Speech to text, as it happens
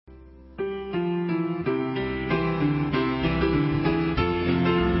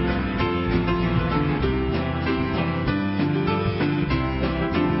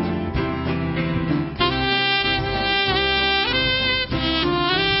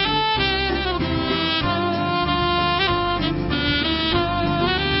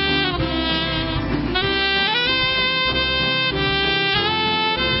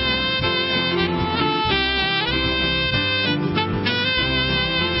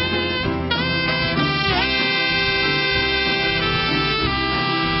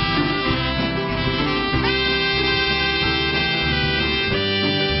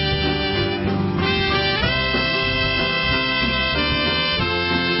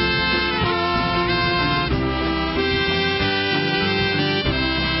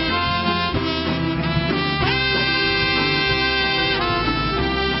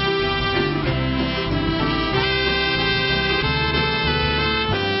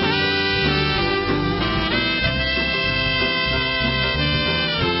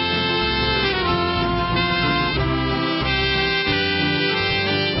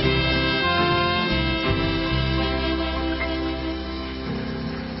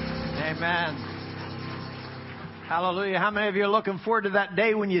Amen. Hallelujah. How many of you are looking forward to that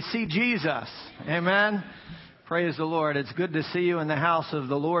day when you see Jesus? Amen. Praise the Lord. It's good to see you in the house of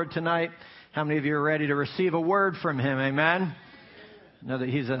the Lord tonight. How many of you are ready to receive a word from Him? Amen. Know that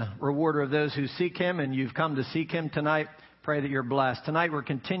He's a rewarder of those who seek Him, and you've come to seek Him tonight. Pray that you're blessed. Tonight we're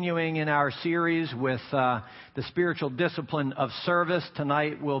continuing in our series with the spiritual discipline of service.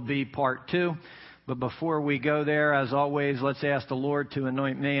 Tonight will be part 2. But before we go there, as always, let's ask the Lord to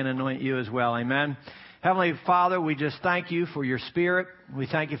anoint me and anoint you as well. Amen. Heavenly Father, we just thank you for your Spirit. We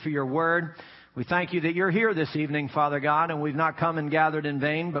thank you for your word. We thank you that you're here this evening, Father God, and we've not come and gathered in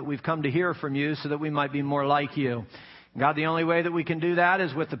vain, but we've come to hear from you so that we might be more like you. God, the only way that we can do that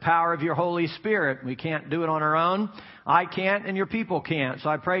is with the power of your Holy Spirit. We can't do it on our own. I can't, and your people can't. So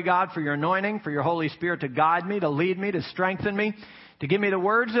I pray, God, for your anointing, for your Holy Spirit to guide me, to lead me, to strengthen me, to give me the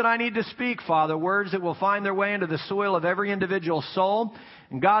words that I need to speak, Father, words that will find their way into the soil of every individual soul.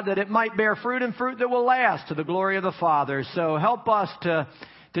 And God, that it might bear fruit and fruit that will last to the glory of the Father. So help us to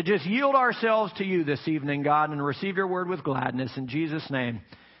just yield ourselves to you this evening, God, and receive your word with gladness. In Jesus' name.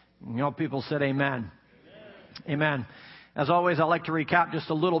 And all people said amen. Amen. As always, I like to recap just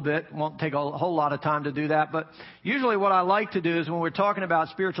a little bit. It won't take a whole lot of time to do that. But usually what I like to do is when we're talking about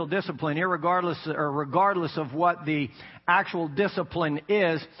spiritual discipline, regardless of what the actual discipline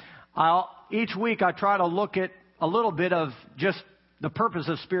is, each week I try to look at a little bit of just the purpose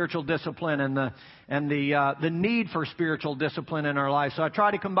of spiritual discipline and the need for spiritual discipline in our life. So I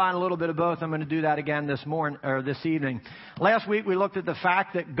try to combine a little bit of both. I'm going to do that again this evening. Last week we looked at the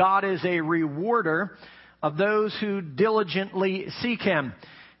fact that God is a rewarder of those who diligently seek Him.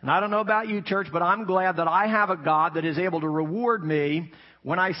 And I don't know about you, church, but I'm glad that I have a God that is able to reward me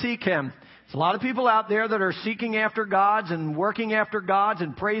when I seek Him. There's a lot of people out there that are seeking after gods and working after gods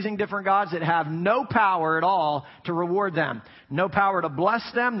and praising different gods that have no power at all to reward them. No power to bless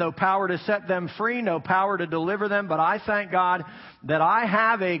them, no power to set them free, no power to deliver them. But I thank God that I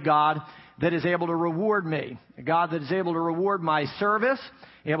have a God that is able to reward me. A God that is able to reward my service,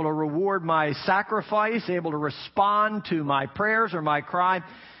 able to reward my sacrifice, able to respond to my prayers or my cry.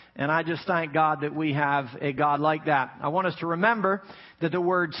 And I just thank God that we have a God like that. I want us to remember that the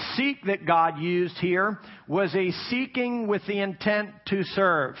word seek that God used here was a seeking with the intent to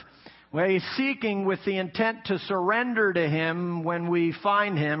serve. A seeking with the intent to surrender to Him when we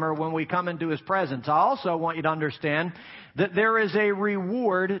find Him or when we come into His presence. I also want you to understand that there is a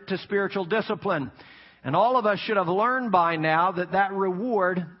reward to spiritual discipline. And all of us should have learned by now that that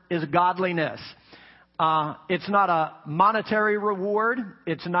reward is godliness. It's not a monetary reward.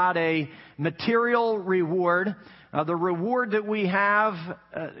 It's not a material reward. The reward that we have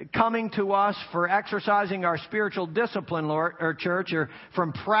coming to us for exercising our spiritual discipline, Lord, or church, or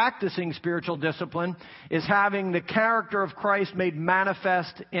from practicing spiritual discipline, is having the character of Christ made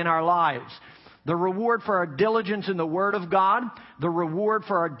manifest in our lives. The reward for our diligence in the Word of God, the reward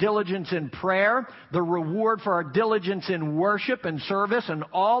for our diligence in prayer, the reward for our diligence in worship and service, and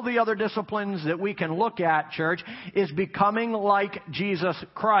all the other disciplines that we can look at, church, is becoming like Jesus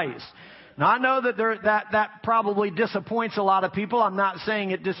Christ. Now, I know that that probably disappoints a lot of people. I'm not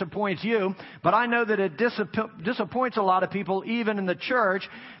saying it disappoints you, but I know that it disappoints a lot of people even in the church,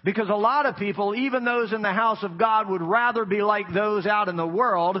 because a lot of people, even those in the house of God, would rather be like those out in the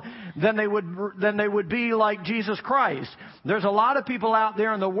world than they would be like Jesus Christ. There's a lot of people out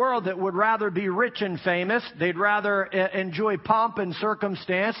there in the world that would rather be rich and famous. They'd rather enjoy pomp and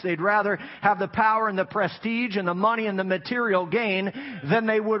circumstance. They'd rather have the power and the prestige and the money and the material gain than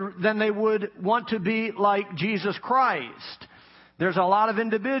they would want to be like Jesus Christ. There's a lot of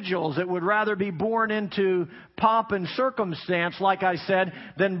individuals that would rather be born into pomp and circumstance, like I said,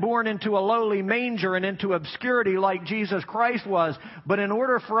 than born into a lowly manger and into obscurity like Jesus Christ was. But in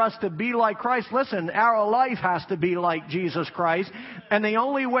order for us to be like Christ, listen, our life has to be like Jesus Christ. And the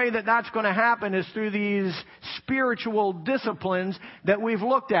only way that that's going to happen is through these spiritual disciplines that we've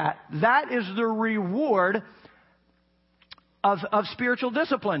looked at. That is the reward of spiritual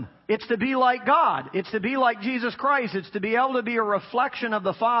discipline. It's to be like God. It's to be like Jesus Christ. It's to be able to be a reflection of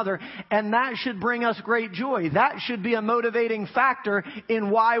the Father. And that should bring us great joy. That should be a motivating factor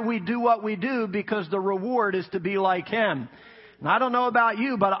in why we do what we do, because the reward is to be like Him. And I don't know about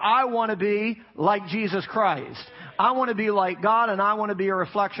you, but I want to be like Jesus Christ. I want to be like God, and I want to be a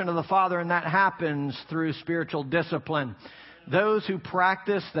reflection of the Father, and that happens through spiritual discipline. Those who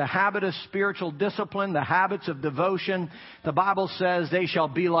practice the habit of spiritual discipline, the habits of devotion, the Bible says they shall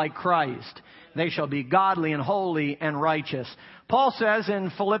be like Christ. They shall be godly and holy and righteous. Paul says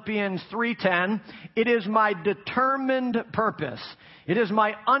in Philippians 3:10, it is my determined purpose. It is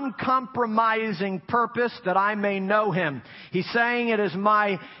my uncompromising purpose that I may know Him. He's saying it is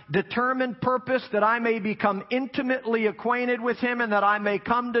my determined purpose that I may become intimately acquainted with Him and that I may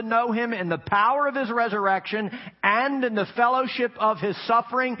come to know Him in the power of His resurrection and in the fellowship of His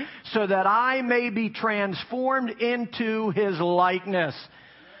suffering, so that I may be transformed into His likeness.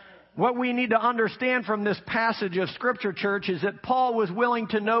 What we need to understand from this passage of Scripture, church, is that Paul was willing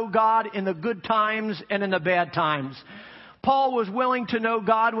to know God in the good times and in the bad times. Paul was willing to know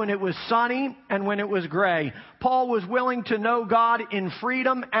God when it was sunny and when it was gray. Paul was willing to know God in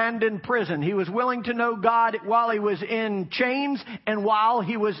freedom and in prison. He was willing to know God while he was in chains and while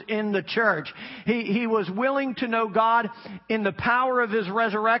he was in the church. He was willing to know God in the power of His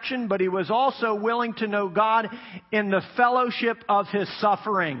resurrection, but he was also willing to know God in the fellowship of His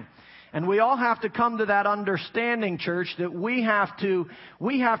suffering. And we all have to come to that understanding, church, that we have to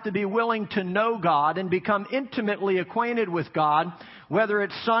be willing to know God and become intimately acquainted with God, whether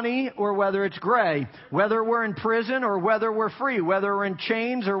it's sunny or whether it's gray, whether we're in prison or whether we're free, whether we're in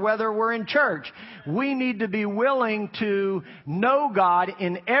chains or whether we're in church. We need to be willing to know God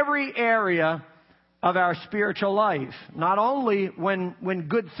in every area of our spiritual life, not only when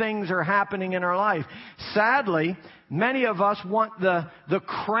good things are happening in our life. Sadly, many of us want the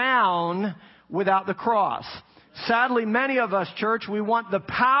crown without the cross. Sadly, many of us, church, we want the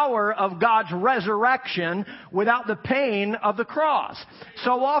power of God's resurrection without the pain of the cross.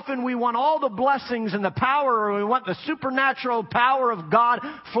 So often we want all the blessings and the power, or we want the supernatural power of God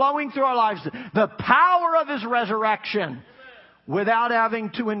flowing through our lives, the power of His resurrection, without having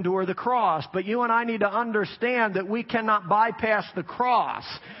to endure the cross. But you and I need to understand that we cannot bypass the cross.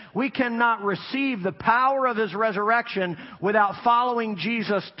 We cannot receive the power of His resurrection without following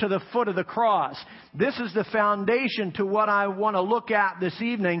Jesus to the foot of the cross. This is the foundation to what I want to look at this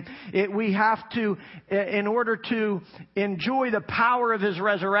evening. We have to, in order to enjoy the power of His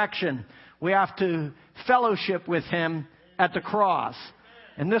resurrection, we have to fellowship with Him at the cross.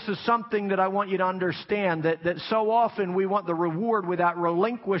 And this is something that I want you to understand, that so often we want the reward without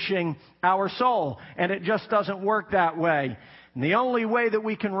relinquishing our soul. And it just doesn't work that way. And the only way that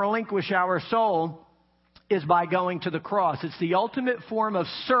we can relinquish our soul is by going to the cross. It's the ultimate form of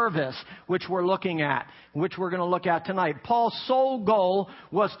service, which we're looking at, which we're going to look at tonight. Paul's sole goal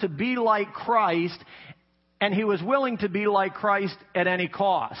was to be like Christ, and he was willing to be like Christ at any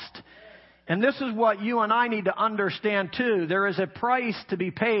cost. And this is what you and I need to understand too. There is a price to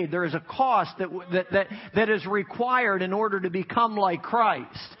be paid. There is a cost that is required in order to become like Christ.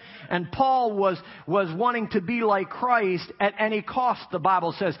 And Paul was wanting to be like Christ at any cost, the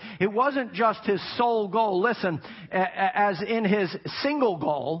Bible says. It wasn't just his sole goal. Listen, as in his single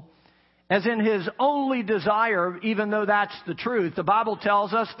goal, as in his only desire, even though that's the truth. The Bible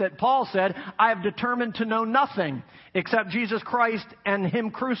tells us that Paul said, I have determined to know nothing except Jesus Christ and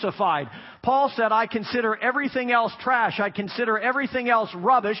Him crucified. Paul said, I consider everything else trash. I consider everything else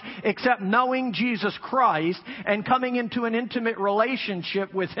rubbish except knowing Jesus Christ and coming into an intimate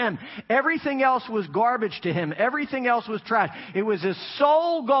relationship with Him. Everything else was garbage to him. Everything else was trash. It was his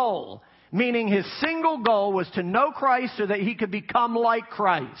sole goal, meaning his single goal was to know Christ so that he could become like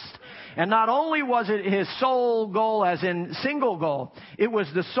Christ. And not only was it his sole goal as in single goal, it was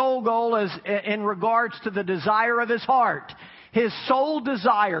the sole goal as in regards to the desire of his heart. His sole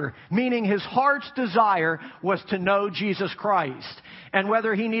desire, meaning his heart's desire, was to know Jesus Christ. And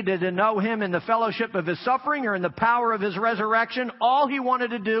whether he needed to know Him in the fellowship of His suffering or in the power of His resurrection, all he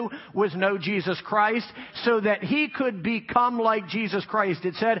wanted to do was know Jesus Christ so that he could become like Jesus Christ.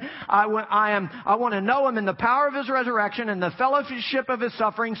 It said, I want to know Him in the power of His resurrection and the fellowship of His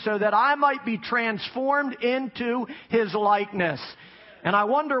suffering so that I might be transformed into His likeness. And I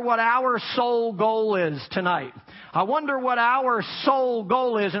wonder what our sole goal is tonight. I wonder what our sole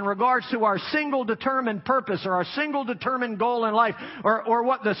goal is in regards to our single determined purpose or our single determined goal in life, or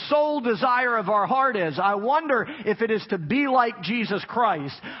what the sole desire of our heart is. I wonder if it is to be like Jesus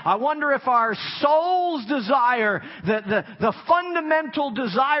Christ. I wonder if our soul's desire, the fundamental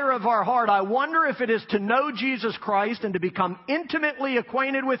desire of our heart, I wonder if it is to know Jesus Christ and to become intimately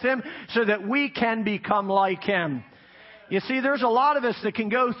acquainted with Him so that we can become like Him. You see, there's a lot of us that can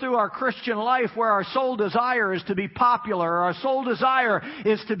go through our Christian life where our sole desire is to be popular. Or our sole desire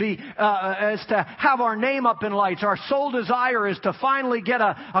is to have our name up in lights. Our sole desire is to finally get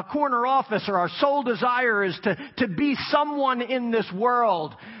a corner office. Or our sole desire is to be someone in this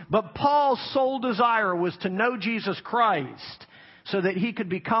world. But Paul's sole desire was to know Jesus Christ so that he could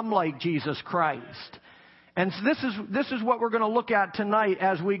become like Jesus Christ. And so this is what we're going to look at tonight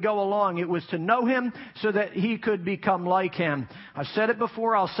as we go along. It was to know Him so that He could become like Him. I've said it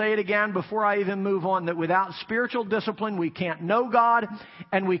before, I'll say it again before I even move on, that without spiritual discipline, we can't know God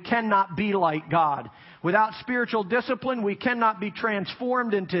and we cannot be like God. Without spiritual discipline, we cannot be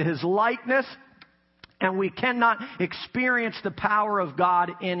transformed into His likeness, and we cannot experience the power of God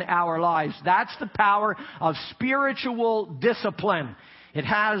in our lives. That's the power of spiritual discipline. It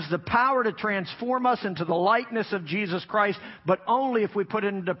has the power to transform us into the likeness of Jesus Christ, but only if we put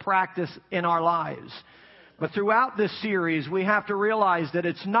it into practice in our lives. But throughout this series, we have to realize that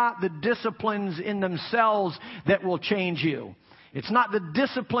it's not the disciplines in themselves that will change you. It's not the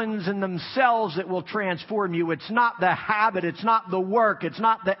disciplines in themselves that will transform you. It's not the habit. It's not the work. It's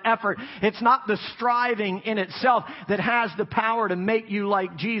not the effort. It's not the striving in itself that has the power to make you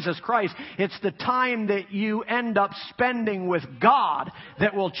like Jesus Christ. It's the time that you end up spending with God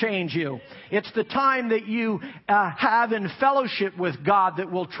that will change you. It's the time that you have in fellowship with God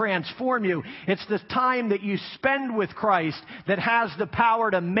that will transform you. It's the time that you spend with Christ that has the power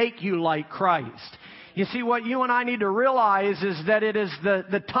to make you like Christ. You see, what you and I need to realize is that it is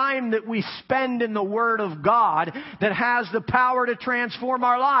the time that we spend in the Word of God that has the power to transform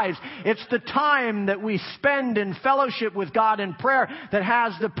our lives. It's the time that we spend in fellowship with God in prayer that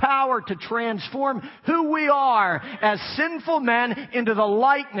has the power to transform who we are as sinful men into the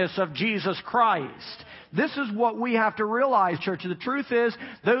likeness of Jesus Christ. This is what we have to realize, church. The truth is,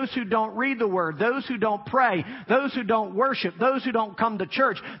 those who don't read the Word, those who don't pray, those who don't worship, those who don't come to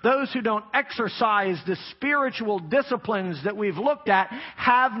church, those who don't exercise the spiritual disciplines that we've looked at,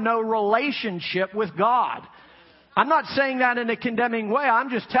 have no relationship with God. I'm not saying that in a condemning way. I'm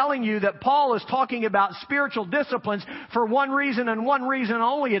just telling you that Paul is talking about spiritual disciplines for one reason and one reason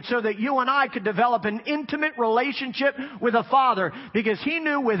only. It's so that you and I could develop an intimate relationship with a Father. Because He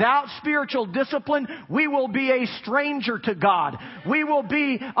knew without spiritual discipline, we will be a stranger to God. We will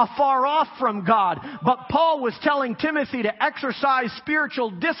be afar off from God. But Paul was telling Timothy to exercise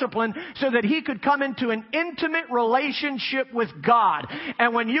spiritual discipline so that he could come into an intimate relationship with God.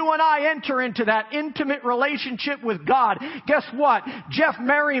 And when you and I enter into that intimate relationship with God, guess what? Jeff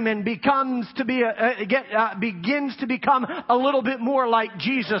Merriman begins to become a little bit more like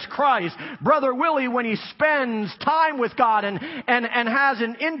Jesus Christ. Brother Willie, when he spends time with God and has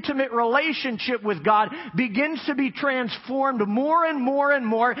an intimate relationship with God, begins to be transformed more and more and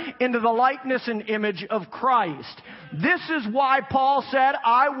more into the likeness and image of Christ. This is why Paul said,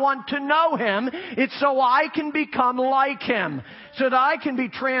 I want to know Him. It's so I can become like Him. So that I can be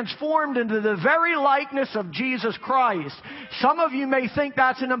transformed into the very likeness of Jesus Christ. Some of you may think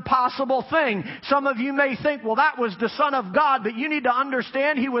that's an impossible thing. Some of you may think, well, that was the Son of God. But you need to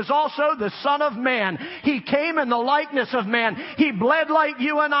understand He was also the Son of Man. He came in the likeness of man. He bled like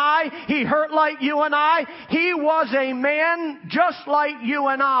you and I. He hurt like you and I. He was a man just like you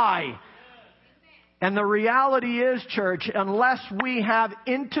and I. And the reality is, church, unless we have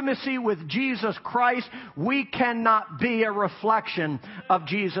intimacy with Jesus Christ, we cannot be a reflection of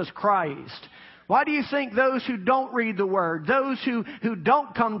Jesus Christ. Why do you think those who don't read the Word, those who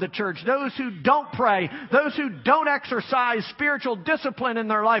don't come to church, those who don't pray, those who don't exercise spiritual discipline in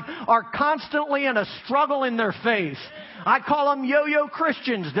their life are constantly in a struggle in their faith? I call them yo-yo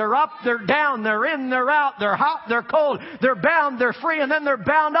Christians. They're up, they're down, they're in, they're out, they're hot, they're cold, they're bound, they're free, and then they're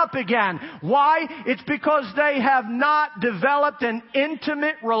bound up again. Why? It's because they have not developed an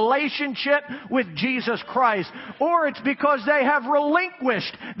intimate relationship with Jesus Christ. Or it's because they have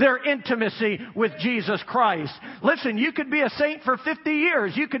relinquished their intimacy with Jesus Christ. Listen, you could be a saint for 50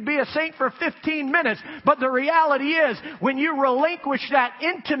 years. You could be a saint for 15 minutes. But the reality is, when you relinquish that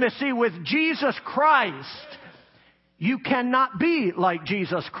intimacy with Jesus Christ, you cannot be like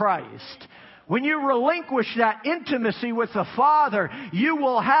Jesus Christ. When you relinquish that intimacy with the Father, you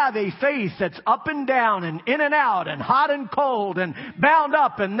will have a faith that's up and down and in and out and hot and cold and bound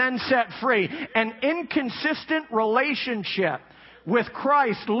up and then set free. An inconsistent relationship with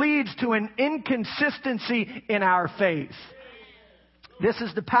Christ leads to an inconsistency in our faith. This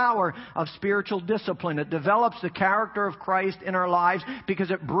is the power of spiritual discipline. It develops the character of Christ in our lives because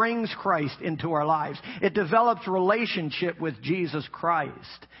it brings Christ into our lives. It develops relationship with Jesus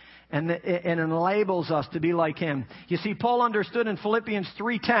Christ. And it enables us to be like Him. You see, Paul understood in Philippians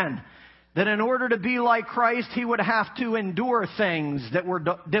 3:10 that in order to be like Christ, he would have to endure things that were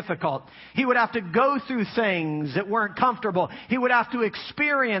difficult. He would have to go through things that weren't comfortable. He would have to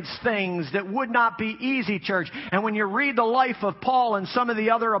experience things that would not be easy, church. And when you read the life of Paul and some of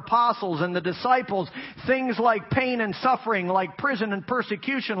the other apostles and the disciples, things like pain and suffering, like prison and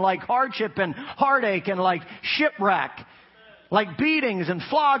persecution, like hardship and heartache, and like shipwreck, like beatings and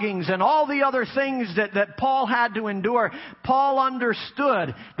floggings and all the other things that Paul had to endure, Paul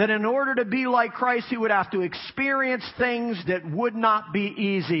understood that in order to be like Christ, he would have to experience things that would not be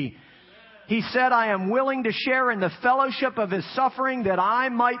easy. He said, I am willing to share in the fellowship of his suffering that I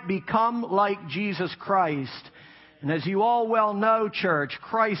might become like Jesus Christ. And as you all well know, church,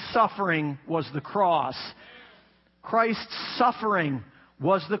 Christ's suffering was the cross. Christ's suffering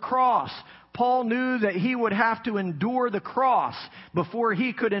was the cross. Paul knew that he would have to endure the cross before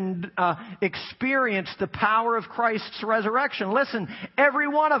he could experience the power of Christ's resurrection. Listen, every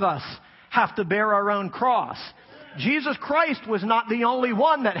one of us have to bear our own cross. Jesus Christ was not the only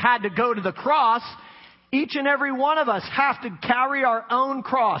one that had to go to the cross. Each and every one of us have to carry our own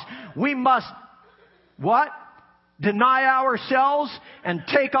cross. We must, what? Deny ourselves and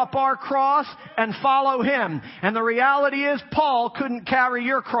take up our cross and follow Him. And the reality is, Paul couldn't carry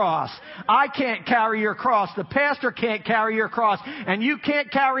your cross. I can't carry your cross. The pastor can't carry your cross. And you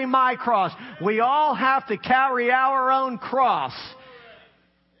can't carry my cross. We all have to carry our own cross.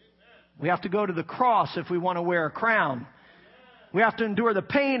 We have to go to the cross if we want to wear a crown. We have to endure the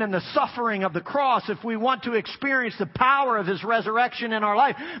pain and the suffering of the cross if we want to experience the power of His resurrection in our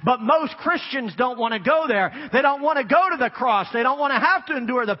life. But most Christians don't want to go there. They don't want to go to the cross. They don't want to have to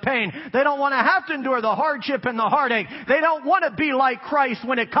endure the pain. They don't want to have to endure the hardship and the heartache. They don't want to be like Christ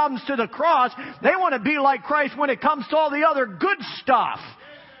when it comes to the cross. They want to be like Christ when it comes to all the other good stuff.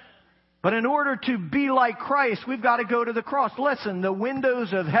 But in order to be like Christ, we've got to go to the cross. Listen, the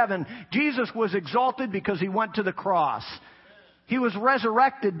windows of heaven, Jesus was exalted because He went to the cross. He was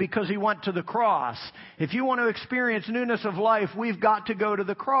resurrected because He went to the cross. If you want to experience newness of life, we've got to go to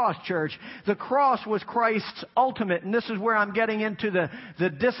the cross, church. The cross was Christ's ultimate, and this is where I'm getting into the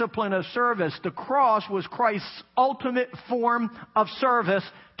discipline of service. The cross was Christ's ultimate form of service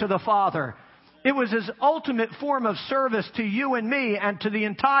to the Father. It was His ultimate form of service to you and me and to the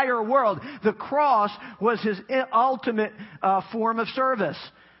entire world. The cross was His ultimate form of service.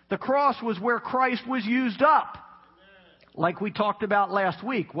 The cross was where Christ was used up. Like we talked about last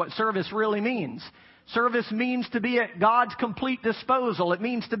week, what service really means. Service means to be at God's complete disposal. It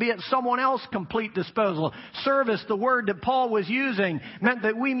means to be at someone else's complete disposal. Service, the word that Paul was using, meant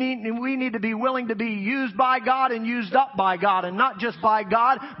that we need to be willing to be used by God and used up by God. And not just by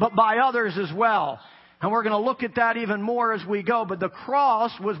God, but by others as well. And we're going to look at that even more as we go. But the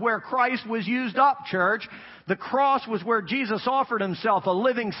cross was where Christ was used up, church. The cross was where Jesus offered Himself a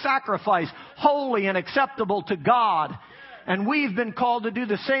living sacrifice, holy and acceptable to God. And we've been called to do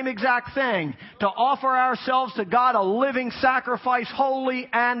the same exact thing, to offer ourselves to God a living sacrifice, holy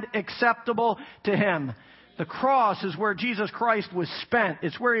and acceptable to Him. The cross is where Jesus Christ was spent.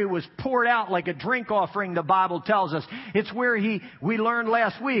 It's where He was poured out like a drink offering, the Bible tells us. It's where we learned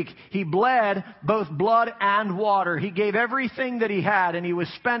last week, He bled both blood and water. He gave everything that He had, and He was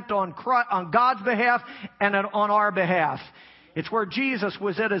spent on God's behalf and on our behalf. It's where Jesus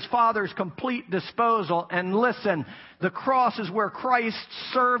was at His Father's complete disposal. And listen, the cross is where Christ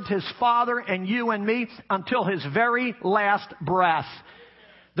served His Father and you and me until His very last breath.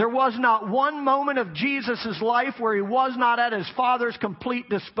 There was not one moment of Jesus' life where He was not at His Father's complete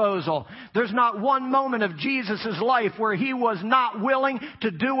disposal. There's not one moment of Jesus' life where He was not willing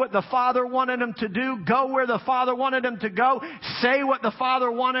to do what the Father wanted Him to do, go where the Father wanted Him to go, say what the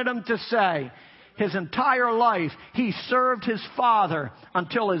Father wanted Him to say. His entire life, He served His Father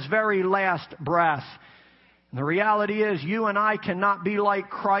until His very last breath. And the reality is, you and I cannot be like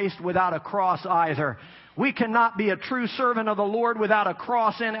Christ without a cross either. We cannot be a true servant of the Lord without a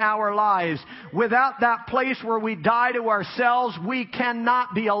cross in our lives. Without that place where we die to ourselves, we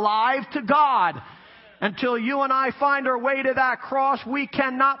cannot be alive to God. Until you and I find our way to that cross, we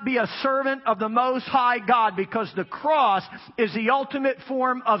cannot be a servant of the Most High God, because the cross is the ultimate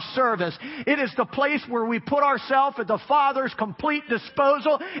form of service. It is the place where we put ourselves at the Father's complete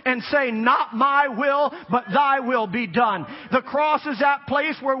disposal and say, not my will, but Thy will be done. The cross is that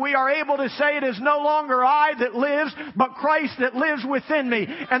place where we are able to say, it is no longer I that lives, but Christ that lives within me.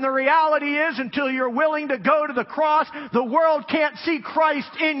 And the reality is, until you're willing to go to the cross, the world can't see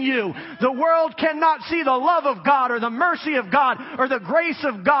Christ in you. The world cannot see the love of God or the mercy of God or the grace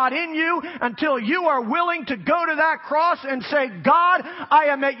of God in you until you are willing to go to that cross and say, God, I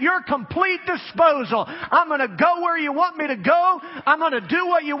am at Your complete disposal. I'm going to go where You want me to go. I'm going to do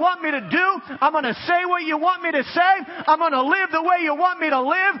what You want me to do. I'm going to say what You want me to say. I'm going to live the way You want me to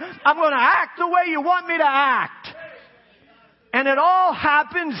live. I'm going to act the way You want me to act. And it all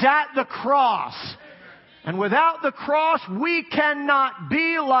happens at the cross. And without the cross, we cannot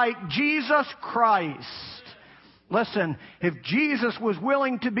be like Jesus Christ. Listen, if Jesus was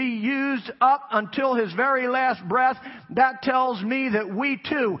willing to be used up until His very last breath, that tells me that we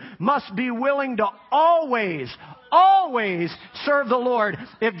too must be willing to always serve the Lord.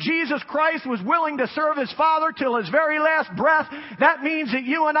 If Jesus Christ was willing to serve His Father till His very last breath, that means that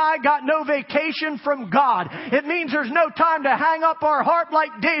you and I got no vacation from God. It means there's no time to hang up our harp like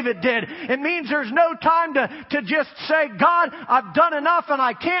David did. It means there's no time to just say, God, I've done enough and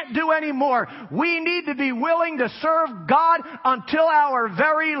I can't do any more. We need to be willing to serve God until our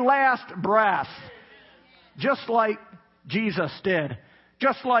very last breath. Just like Jesus did.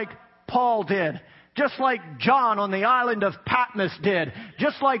 Just like Paul did. Just like John on the island of Patmos did.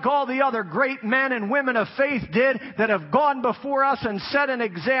 Just like all the other great men and women of faith did that have gone before us and set an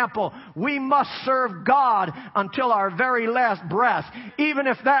example. We must serve God until our very last breath. Even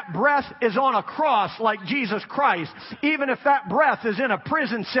if that breath is on a cross like Jesus Christ. Even if that breath is in a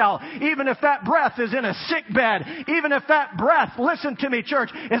prison cell. Even if that breath is in a sick bed. Even if that breath, listen to me church,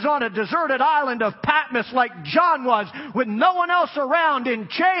 is on a deserted island of Patmos like John was with no one else around in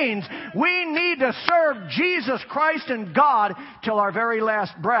chains. We need to serve Jesus Christ and God till our very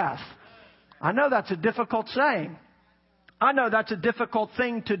last breath. I know that's a difficult saying. I know that's a difficult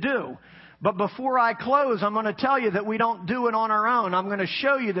thing to do. But before I close, I'm going to tell you that we don't do it on our own. I'm going to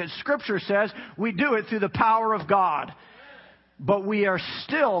show you that Scripture says we do it through the power of God. But we are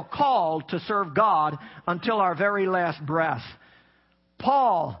still called to serve God until our very last breath.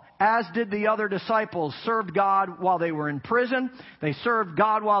 Paul, as did the other disciples, served God while they were in prison. They served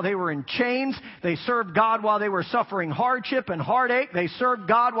God while they were in chains. They served God while they were suffering hardship and heartache. They served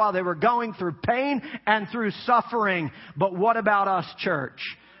God while they were going through pain and through suffering. But what about us, church?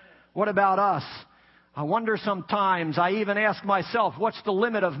 What about us? I wonder sometimes, I even ask myself, what's the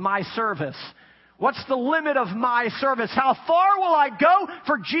limit of my service? What's the limit of my service? How far will I go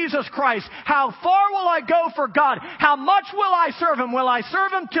for Jesus Christ? How far will I go for God? How much will I serve Him? Will I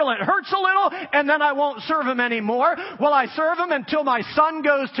serve Him till it hurts a little and then I won't serve Him anymore? Will I serve Him until my son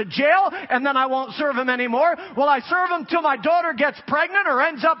goes to jail and then I won't serve Him anymore? Will I serve Him till my daughter gets pregnant or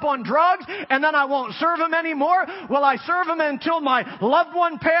ends up on drugs and then I won't serve Him anymore? Will I serve Him until my loved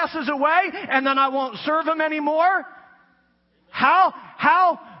one passes away and then I won't serve Him anymore? How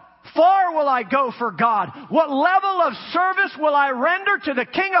far will I go for God? What level of service will I render to the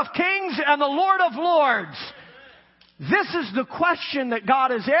King of Kings and the Lord of Lords? This is the question that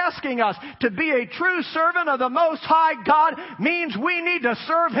God is asking us. To be a true servant of the Most High God means we need to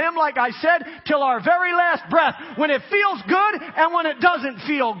serve Him, like I said, till our very last breath. When it feels good and when it doesn't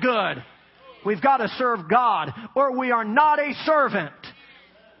feel good. We've got to serve God or we are not a servant.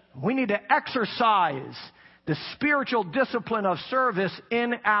 We need to exercise the spiritual discipline of service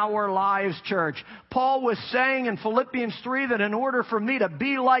in our lives, church. Paul was saying in Philippians 3 that in order for me to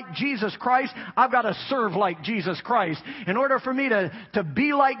be like Jesus Christ, I've got to serve like Jesus Christ. In order for me to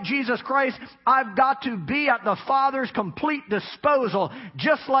be like Jesus Christ, I've got to be at the Father's complete disposal,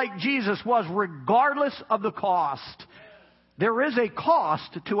 just like Jesus was, regardless of the cost. There is a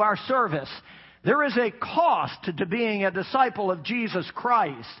cost to our service. There is a cost to being a disciple of Jesus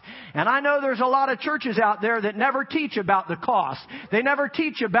Christ. And I know there's a lot of churches out there that never teach about the cost. They never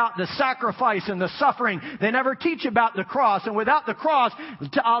teach about the sacrifice and the suffering. They never teach about the cross. And without the cross,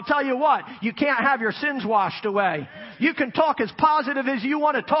 I'll tell you what, you can't have your sins washed away. You can talk as positive as you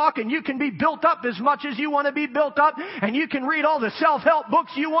want to talk, and you can be built up as much as you want to be built up, and you can read all the self-help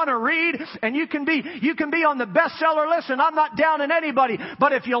books you want to read, and you can be on the bestseller list, and I'm not down on anybody.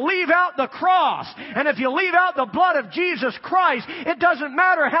 But if you leave out the cross, and if you leave out the blood of Jesus Christ, it doesn't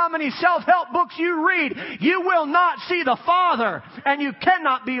matter how many self-help books you read, you will not see the Father, and you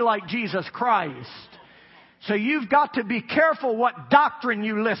cannot be like Jesus Christ. So you've got to be careful what doctrine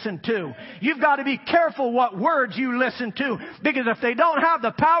you listen to. You've got to be careful what words you listen to, because if they don't have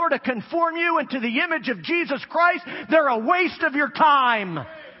the power to conform you into the image of Jesus Christ, they're a waste of your time.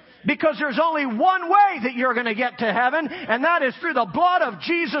 Because there's only one way that you're going to get to heaven, and that is through the blood of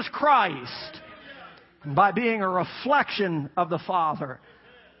Jesus Christ. By being a reflection of the Father.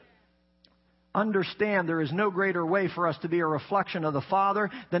 Understand there is no greater way for us to be a reflection of the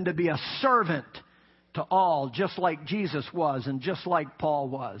Father than to be a servant to all, just like Jesus was and just like Paul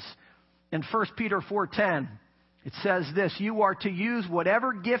was. In 1 Peter 4:10, it says this: you are to use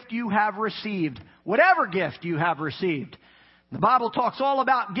whatever gift you have received. Whatever gift you have received. The Bible talks all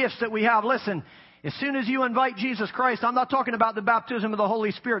about gifts that we have. Listen, as soon as you invite Jesus Christ, I'm not talking about the baptism of the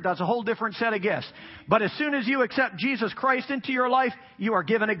Holy Spirit. That's a whole different set of gifts. But as soon as you accept Jesus Christ into your life, you are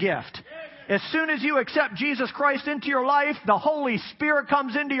given a gift. As soon as you accept Jesus Christ into your life, the Holy Spirit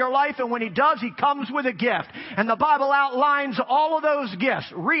comes into your life, and when He does, He comes with a gift. And the Bible outlines all of those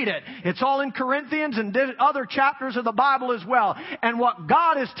gifts. Read it. It's all in Corinthians and other chapters of the Bible as well. And what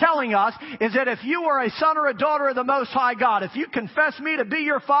God is telling us is that if you are a son or a daughter of the Most High God, if you confess me to be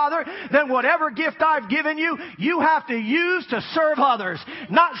your Father, then whatever gift I've given you, you have to use to serve others.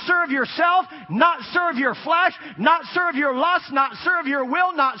 Not serve yourself, not serve your flesh, not serve your lust, not serve your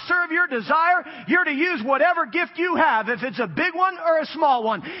will, not serve your desire. You're to use whatever gift you have, if it's a big one or a small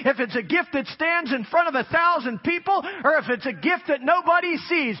one, if it's a gift that stands in front of 1,000 people, or if it's a gift that nobody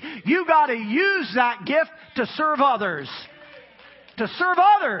sees. You got to use that gift to serve others. To serve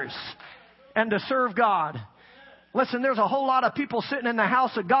others and to serve God. Listen, there's a whole lot of people sitting in the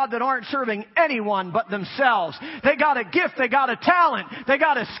house of God that aren't serving anyone but themselves. They got a gift, they got a talent, they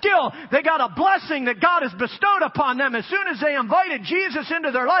got a skill, they got a blessing that God has bestowed upon them as soon as they invited Jesus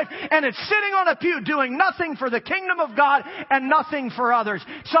into their life, and it's sitting on a pew doing nothing for the kingdom of God and nothing for others.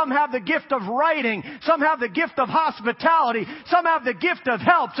 Some have the gift of writing, some have the gift of hospitality, some have the gift of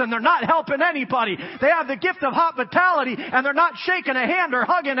helps, and they're not helping anybody. They have the gift of hospitality, and they're not shaking a hand or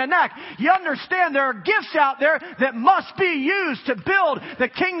hugging a neck. You understand there are gifts out there that must be used to build the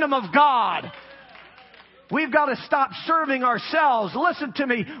kingdom of God. We've got to stop serving ourselves. Listen to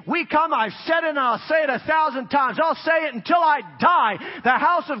me. We come, I've said it and I'll say it 1,000 times. I'll say it until I die. The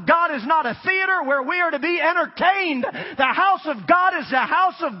house of God is not a theater where we are to be entertained. The house of God is the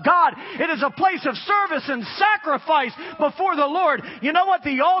house of God. It is a place of service and sacrifice before the Lord. You know what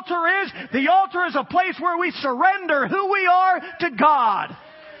the altar is? The altar is a place where we surrender who we are to God.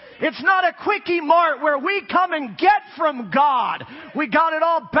 It's not a quickie mart where we come and get from God. We got it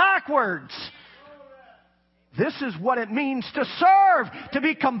all backwards. This is what it means to serve, to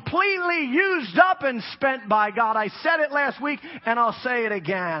be completely used up and spent by God. I said it last week and I'll say it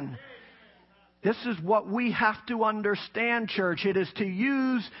again. This is what we have to understand, church. It is to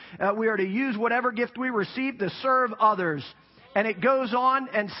use, we are to use whatever gift we receive to serve others. And it goes on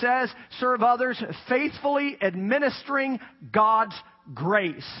and says, serve others faithfully administering God's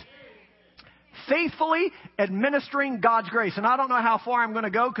grace. Faithfully administering God's grace. And I don't know how far I'm going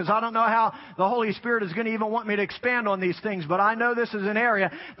to go because I don't know how the Holy Spirit is going to even want me to expand on these things. But I know this is an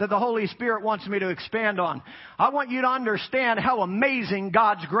area that the Holy Spirit wants me to expand on. I want you to understand how amazing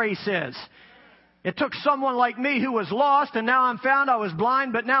God's grace is. It took someone like me who was lost, and now I'm found. I was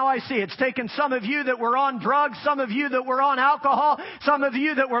blind, but now I see. It's taken some of you that were on drugs, some of you that were on alcohol, some of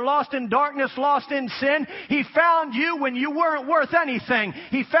you that were lost in darkness, lost in sin. He found you when you weren't worth anything.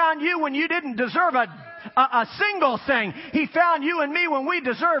 He found you when you didn't deserve a single thing. He found you and me when we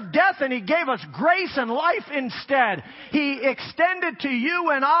deserved death, and He gave us grace and life instead. He extended to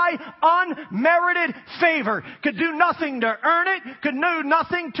you and I unmerited favor. Could do nothing to earn it, could do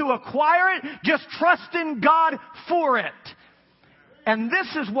nothing to acquire it, just trust in God for it. And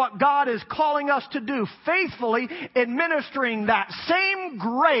this is what God is calling us to do, faithfully administering that same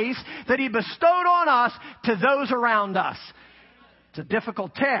grace that He bestowed on us to those around us. It's a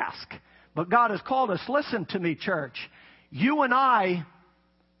difficult task. But God has called us. Listen to me, church. You and I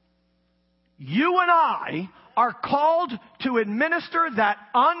are called to administer that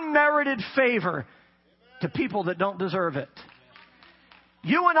unmerited favor to people that don't deserve it.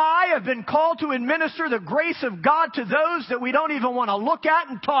 You and I have been called to administer the grace of God to those that we don't even want to look at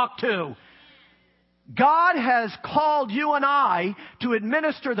and talk to. God has called you and I to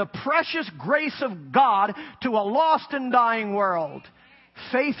administer the precious grace of God to a lost and dying world.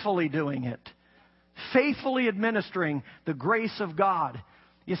 Faithfully doing it. Faithfully administering the grace of God.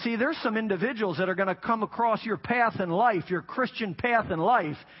 You see, there's some individuals that are going to come across your path in life, your Christian path in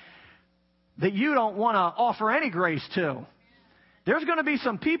life, that you don't want to offer any grace to. There's going to be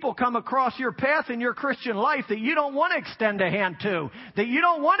some people come across your path in your Christian life that you don't want to extend a hand to, that you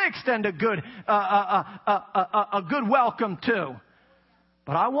don't want to extend a good welcome to.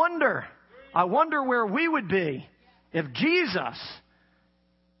 But I wonder where we would be if Jesus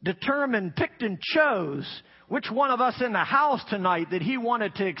determined, picked and chose which one of us in the house tonight that He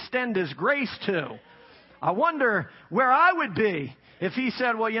wanted to extend His grace to. I wonder where I would be if He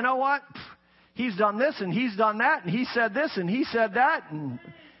said, well, you know what? He's done this and he's done that and he said this and he said that and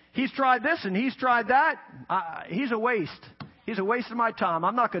he's tried this and he's tried that. He's a waste. He's a waste of my time.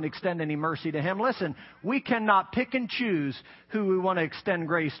 I'm not going to extend any mercy to him. Listen, we cannot pick and choose who we want to extend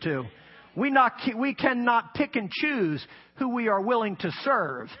grace to. We cannot pick and choose who we are willing to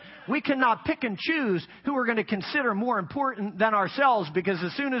serve. We cannot pick and choose who we're going to consider more important than ourselves, because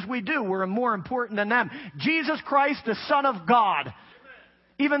as soon as we do, we're more important than them. Jesus Christ, the Son of God,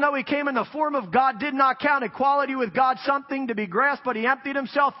 even though he came in the form of God, did not count equality with God something to be grasped, but he emptied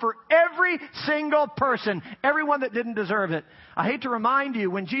himself for every single person, everyone that didn't deserve it. I hate to remind you,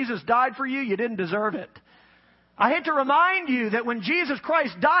 when Jesus died for you, you didn't deserve it. I hate to remind you that when Jesus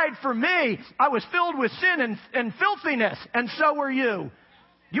Christ died for me, I was filled with sin and filthiness, and so were you.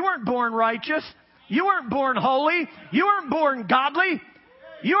 You weren't born righteous. You weren't born holy. You weren't born godly.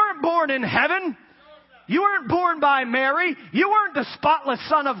 You weren't born in heaven. You weren't born by Mary. You weren't the spotless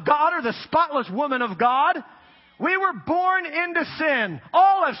Son of God or the spotless woman of God. We were born into sin.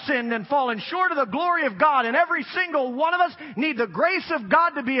 All have sinned and fallen short of the glory of God. And every single one of us need the grace of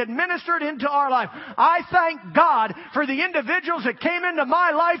God to be administered into our life. I thank God for the individuals that came into my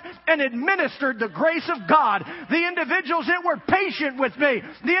life and administered the grace of God. The individuals that were patient with me.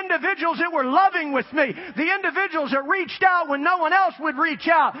 The individuals that were loving with me. The individuals that reached out when no one else would reach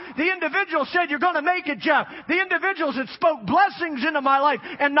out. The individuals said, "You're going to make it, Jeff." The individuals that spoke blessings into my life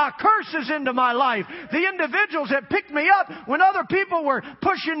and not curses into my life. The individuals that picked me up when other people were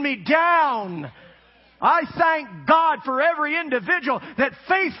pushing me down. I thank God for every individual that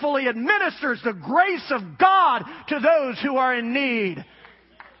faithfully administers the grace of God to those who are in need.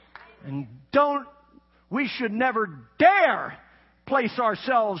 And we should never dare place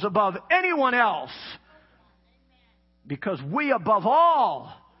ourselves above anyone else, because we above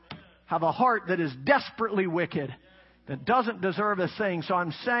all have a heart that is desperately wicked, that doesn't deserve a thing. So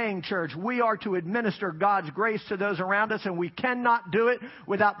I'm saying, church, we are to administer God's grace to those around us, and we cannot do it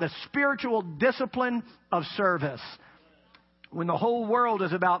without the spiritual discipline of service. When the whole world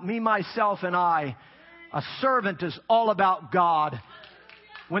is about me, myself, and I, a servant is all about God.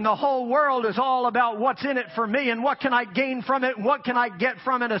 When the whole world is all about what's in it for me and what can I gain from it and what can I get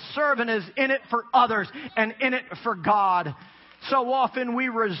from it, a servant is in it for others and in it for God. So often we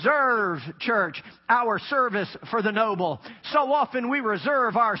reserve, church, our service for the noble. So often we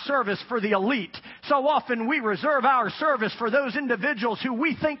reserve our service for the elite. So often we reserve our service for those individuals who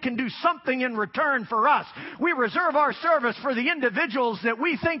we think can do something in return for us. We reserve our service for the individuals that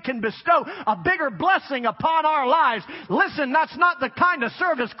we think can bestow a bigger blessing upon our lives. Listen, that's not the kind of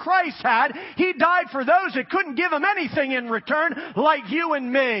service Christ had. He died for those that couldn't give him anything in return, like you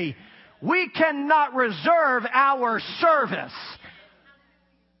and me. We cannot reserve our service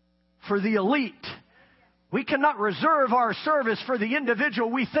for the elite. We cannot reserve our service for the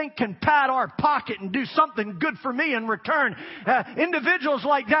individual we think can pat our pocket and do something good for me in return. Individuals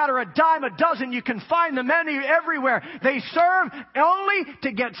like that are a dime a dozen. You can find them everywhere. They serve only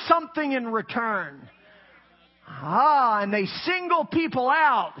to get something in return. And they single people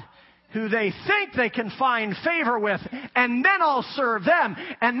out who they think they can find favor with, and then I'll serve them,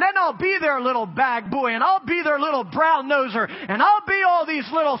 and then I'll be their little bag boy, and I'll be their little brown noser, and I'll be all these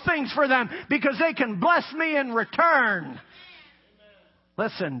little things for them because they can bless me in return.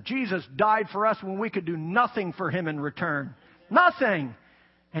 Listen, Jesus died for us when we could do nothing for him in return. Nothing.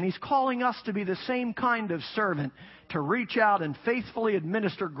 And he's calling us to be the same kind of servant, to reach out and faithfully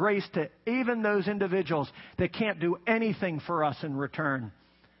administer grace to even those individuals that can't do anything for us in return.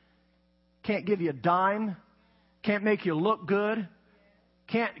 Can't give you a dime, can't make you look good,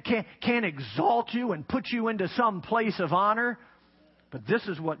 can't exalt you and put you into some place of honor. But this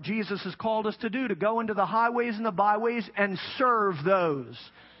is what Jesus has called us to do, to go into the highways and the byways and serve those,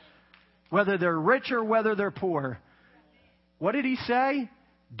 whether they're rich or whether they're poor. What did he say?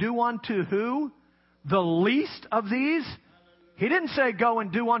 Do unto who? The least of these? He didn't say go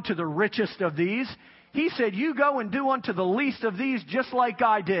and do unto the richest of these. He said, you go and do unto the least of these just like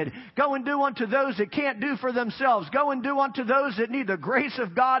I did. Go and do unto those that can't do for themselves. Go and do unto those that need the grace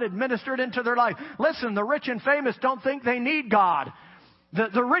of God administered into their life. Listen, the rich and famous don't think they need God.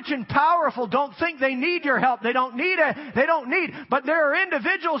 The rich and powerful don't think they need your help. They don't need it. They don't need. But there are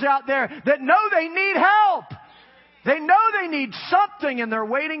individuals out there that know they need help. They know they need something, and they're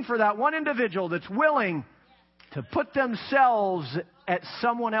waiting for that one individual that's willing to put themselves at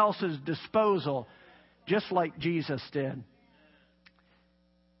someone else's disposal, just like Jesus did.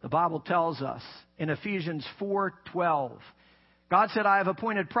 The Bible tells us in Ephesians 4:12, God said, I have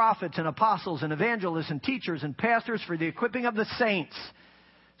appointed prophets and apostles and evangelists and teachers and pastors for the equipping of the saints,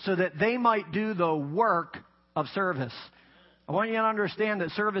 so that they might do the work of service. I want you to understand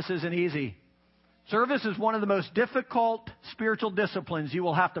that service isn't easy. Service is one of the most difficult spiritual disciplines you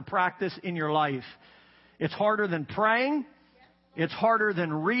will have to practice in your life. It's harder than praying. It's harder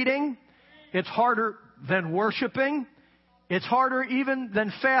than reading. It's harder than worshiping. It's harder even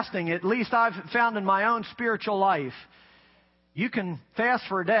than fasting, at least I've found in my own spiritual life. You can fast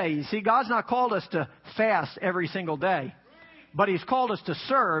for a day. You see, God's not called us to fast every single day, but He's called us to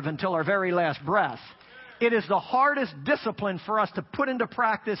serve until our very last breath. It is the hardest discipline for us to put into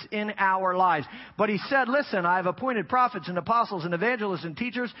practice in our lives. But he said, listen, I have appointed prophets and apostles and evangelists and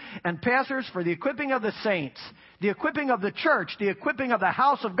teachers and pastors for the equipping of the saints, the equipping of the church, the equipping of the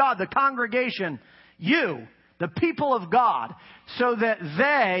house of God, the congregation, you, the people of God, so that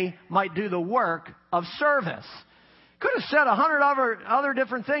they might do the work of service. Could have said 100 other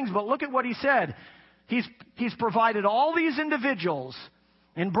different things, but look at what he said. He's provided all these individuals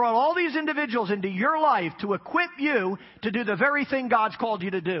and brought all these individuals into your life to equip you to do the very thing God's called you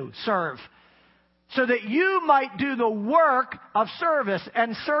to do, serve. So that you might do the work of service.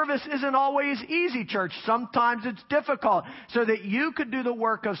 And service isn't always easy, church. Sometimes it's difficult. So that you could do the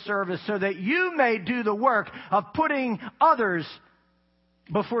work of service. So that you may do the work of putting others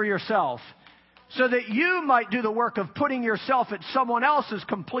before yourself. So that you might do the work of putting yourself at someone else's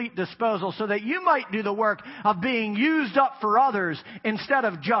complete disposal. So that you might do the work of being used up for others instead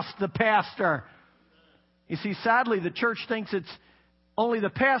of just the pastor. You see, sadly, the church thinks it's only the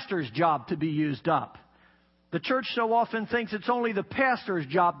pastor's job to be used up. The church so often thinks it's only the pastor's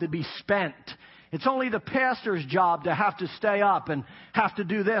job to be spent. It's only the pastor's job to have to stay up and have to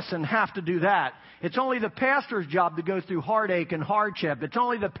do this and have to do that. It's only the pastor's job to go through heartache and hardship. It's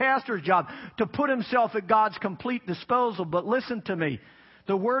only the pastor's job to put himself at God's complete disposal. But listen to me.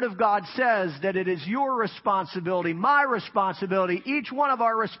 The Word of God says that it is your responsibility, my responsibility, each one of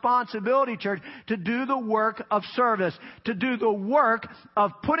our responsibility, church, to do the work of service, to do the work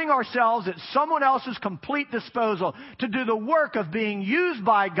of putting ourselves at someone else's complete disposal, to do the work of being used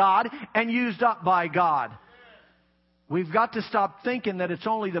by God and used up by God. We've got to stop thinking that it's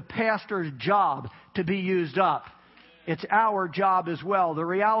only the pastor's job to be used up. It's our job as well. The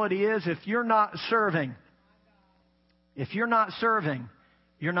reality is, if you're not serving,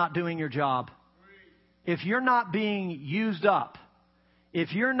 you're not doing your job. If you're not being used up,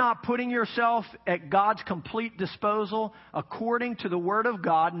 if you're not putting yourself at God's complete disposal according to the Word of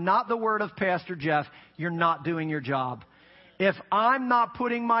God, not the word of Pastor Jeff, you're not doing your job. If I'm not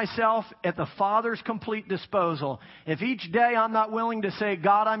putting myself at the Father's complete disposal, if each day I'm not willing to say,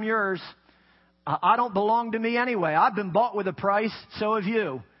 God, I'm yours, I don't belong to me anyway. I've been bought with a price, so have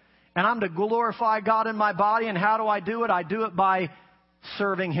you. And I'm to glorify God in my body, and how do I do it? I do it by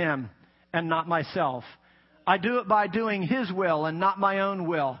serving Him and not myself. I do it by doing His will and not my own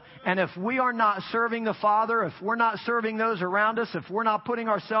will. And if we are not serving the Father, if we're not serving those around us, if we're not putting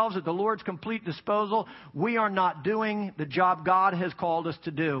ourselves at the Lord's complete disposal, we are not doing the job God has called us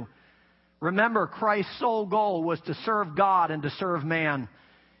to do. Remember, Christ's sole goal was to serve God and to serve man.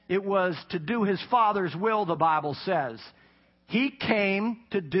 It was to do His Father's will, the Bible says. He came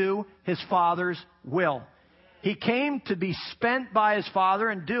to do His Father's will. He came to be spent by His Father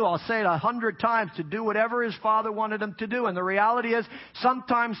and I'll say it 100 times, to do whatever His Father wanted Him to do. And the reality is,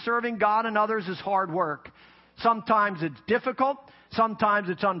 sometimes serving God and others is hard work. Sometimes it's difficult. Sometimes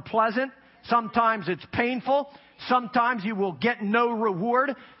it's unpleasant. Sometimes it's painful. Sometimes you will get no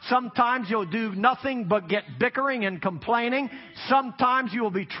reward. Sometimes you'll do nothing but get bickering and complaining. Sometimes you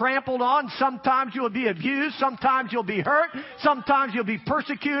will be trampled on. Sometimes you will be abused. Sometimes you'll be hurt. Sometimes you'll be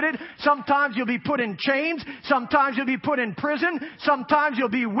persecuted. Sometimes you'll be put in chains. Sometimes you'll be put in prison. Sometimes you'll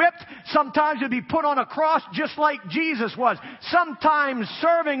be whipped. Sometimes you'll be put on a cross just like Jesus was. Sometimes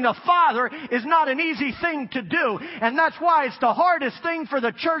serving the Father is not an easy thing to do. And that's why it's the hardest thing for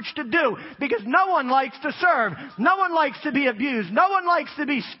the church to do, because no one likes to serve. No one likes to be abused. No one likes to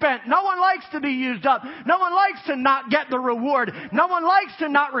be spent. No one likes to be used up. No one likes to not get the reward. No one likes to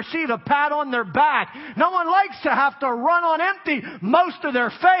not receive a pat on their back. No one likes to have to run on empty most of their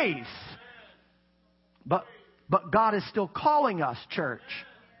faith. But God is still calling us, church,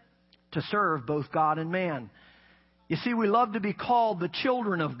 to serve both God and man. You see, we love to be called the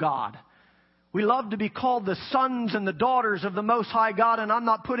children of God. We love to be called the sons and the daughters of the Most High God, and I'm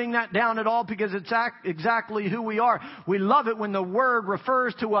not putting that down at all, because it's exactly who we are. We love it when the Word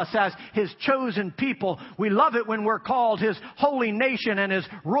refers to us as His chosen people. We love it when we're called His holy nation and His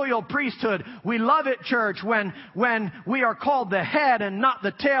royal priesthood. We love it, church, when we are called the head and not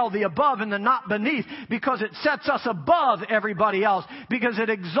the tail, the above and the not beneath, because it sets us above everybody else, because it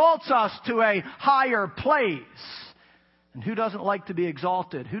exalts us to a higher place. And who doesn't like to be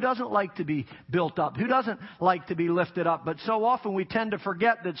exalted? Who doesn't like to be built up? Who doesn't like to be lifted up? But so often we tend to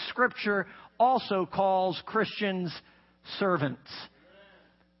forget that Scripture also calls Christians servants.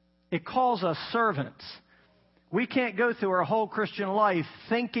 It calls us servants. We can't go through our whole Christian life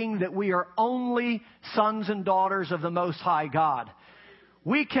thinking that we are only sons and daughters of the Most High God.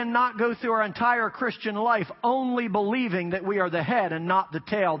 We cannot go through our entire Christian life only believing that we are the head and not the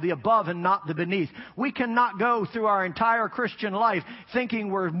tail, the above and not the beneath. We cannot go through our entire Christian life thinking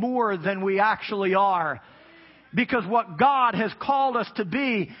we're more than we actually are. Because what God has called us to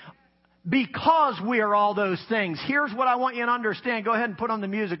be, because we are all those things. Here's what I want you to understand. Go ahead and put on the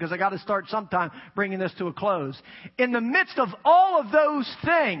music because I got to start sometime bringing this to a close. In the midst of all of those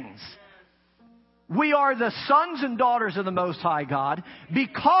things, we are the sons and daughters of the Most High God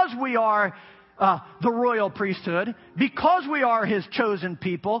because we are the royal priesthood, because we are His chosen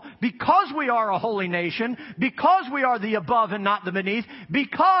people, because we are a holy nation, because we are the above and not the beneath,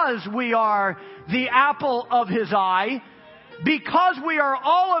 because we are the apple of His eye, because we are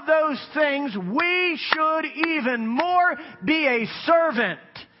all of those things, we should even more be a servant.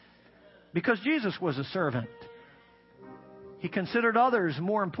 Because Jesus was a servant. He considered others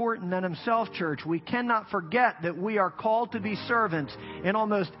more important than Himself, church. We cannot forget that we are called to be servants. In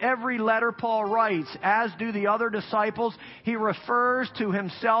almost every letter Paul writes, as do the other disciples, he refers to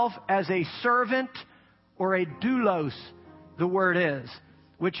himself as a servant or a doulos, the word is,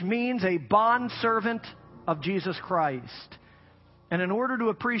 which means a bondservant of Jesus Christ. And in order to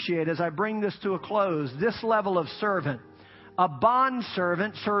appreciate, as I bring this to a close, this level of servant, a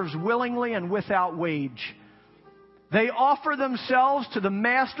bondservant serves willingly and without wage. They offer themselves to the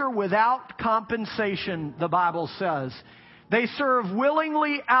master without compensation, the Bible says. They serve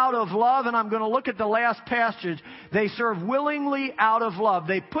willingly out of love, and I'm going to look at the last passage. They serve willingly out of love.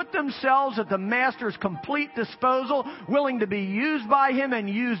 They put themselves at the master's complete disposal, willing to be used by him and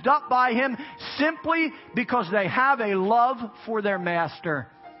used up by him, simply because they have a love for their master.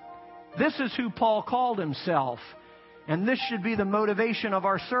 This is who Paul called himself. And this should be the motivation of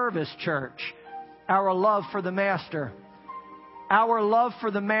our service, church. Our love for the Master. Our love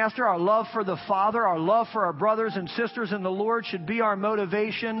for the Master, our love for the Father, our love for our brothers and sisters in the Lord should be our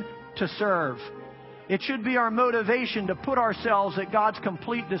motivation to serve. It should be our motivation to put ourselves at God's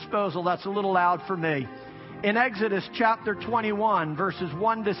complete disposal. That's a little loud for me. In Exodus chapter 21, verses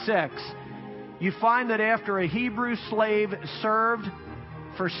 1 to 6, you find that after a Hebrew slave served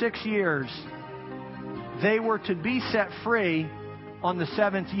for 6 years, they were to be set free on the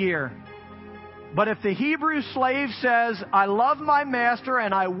 7th year. But if the Hebrew slave says, I love my master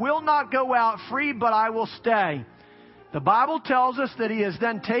and I will not go out free, but I will stay, the Bible tells us that he is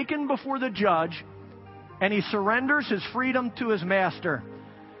then taken before the judge and he surrenders his freedom to his master.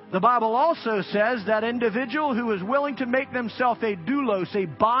 The Bible also says that individual who is willing to make themselves a doulos, a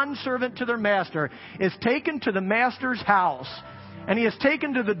bondservant to their master, is taken to the master's house. And he is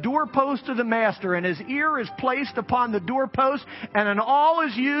taken to the doorpost of the master, and his ear is placed upon the doorpost, and an awl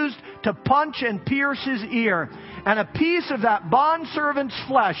is used to punch and pierce his ear. And a piece of that bondservant's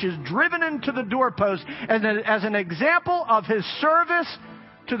flesh is driven into the doorpost as an example of his service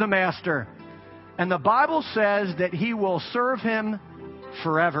to the master. And the Bible says that he will serve him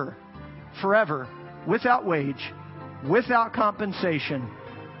forever. Forever. Without wage. Without compensation.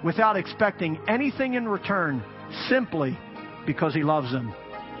 Without expecting anything in return. Simply because he loves him.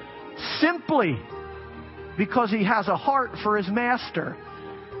 Simply because he has a heart for his master.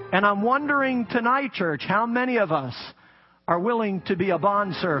 And I'm wondering tonight, church, how many of us are willing to be a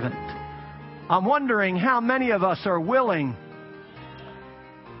bondservant? I'm wondering how many of us are willing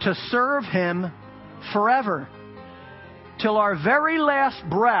to serve him forever. Till our very last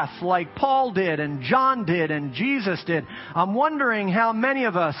breath, like Paul did and John did and Jesus did. I'm wondering how many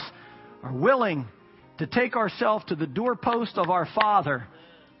of us are willing to take ourselves to the doorpost of our Father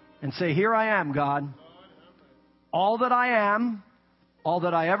and say, here I am, God. All that I am, all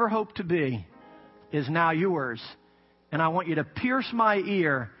that I ever hope to be, is now yours. And I want you to pierce my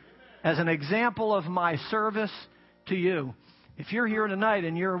ear as an example of my service to you. If you're here tonight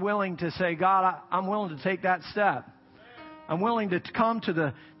and you're willing to say, God, I'm willing to take that step. I'm willing to come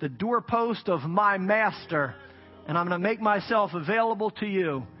to the doorpost of my master, and I'm going to make myself available to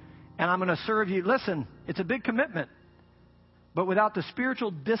you. And I'm going to serve you. Listen, it's a big commitment. But without the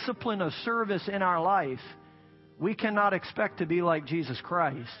spiritual discipline of service in our life, we cannot expect to be like Jesus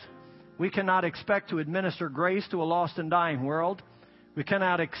Christ. We cannot expect to administer grace to a lost and dying world. We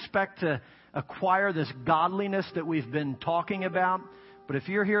cannot expect to acquire this godliness that we've been talking about. But if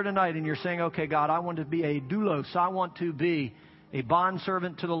you're here tonight and you're saying, okay, God, I want to be a doulos. I want to be a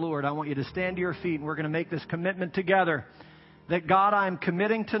bondservant to the Lord. I want you to stand to your feet, and we're going to make this commitment together. That, God, I'm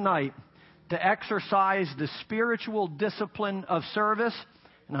committing tonight to exercise the spiritual discipline of service,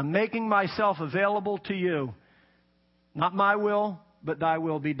 and I'm making myself available to you. Not my will, but thy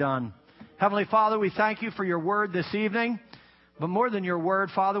will be done. Heavenly Father, we thank you for your word this evening. But more than your word,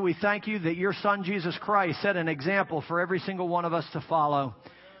 Father, we thank you that your Son, Jesus Christ, set an example for every single one of us to follow.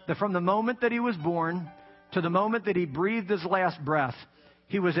 That from the moment that he was born to the moment that he breathed his last breath,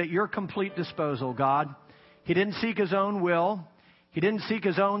 he was at your complete disposal, God. He didn't seek his own will. He didn't seek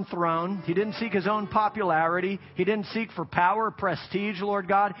his own throne. He didn't seek his own popularity. He didn't seek for power, prestige, Lord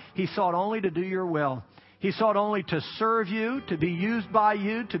God. He sought only to do your will. He sought only to serve you, to be used by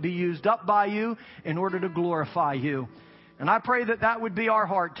you, to be used up by you in order to glorify you. And I pray that that would be our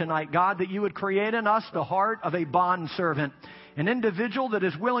heart tonight, God, that you would create in us the heart of a bondservant, an individual that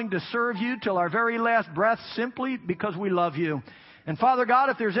is willing to serve you till our very last breath simply because we love you. And Father God,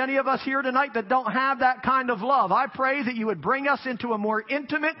 if there's any of us here tonight that don't have that kind of love, I pray that you would bring us into a more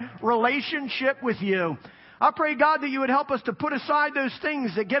intimate relationship with you. I pray, God, that you would help us to put aside those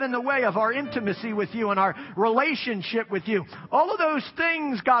things that get in the way of our intimacy with you and our relationship with you. All of those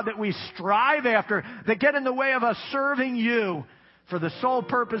things, God, that we strive after that get in the way of us serving you for the sole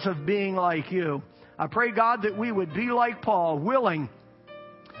purpose of being like you. I pray, God, that we would be like Paul, willing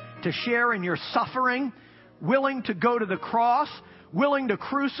to share in your suffering, willing to go to the cross, willing to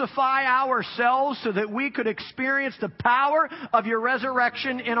crucify ourselves so that we could experience the power of your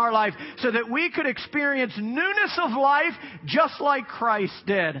resurrection in our life, so that we could experience newness of life just like Christ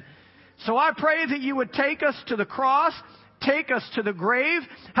did. So I pray that you would take us to the cross, take us to the grave,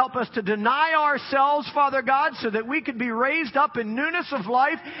 help us to deny ourselves, Father God, so that we could be raised up in newness of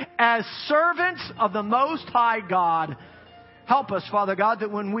life as servants of the Most High God. Help us, Father God,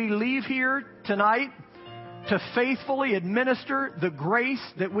 that when we leave here tonight, to faithfully administer the grace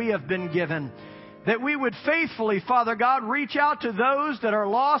that we have been given. That we would faithfully, Father God, reach out to those that are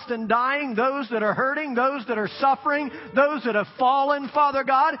lost and dying, those that are hurting, those that are suffering, those that have fallen, Father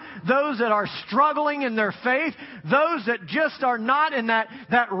God, those that are struggling in their faith, those that just are not in that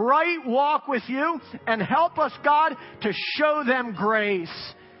right walk with you, and help us, God, to show them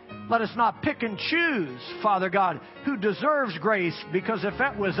grace. Let us not pick and choose, Father God, who deserves grace, because if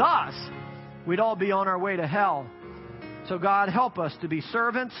that was us, we'd all be on our way to hell. So God, help us to be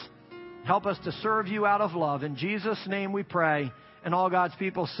servants. Help us to serve you out of love. In Jesus' name we pray. And all God's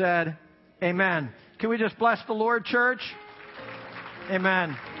people said, amen. Can we just bless the Lord, church?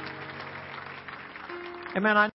 Amen. Amen.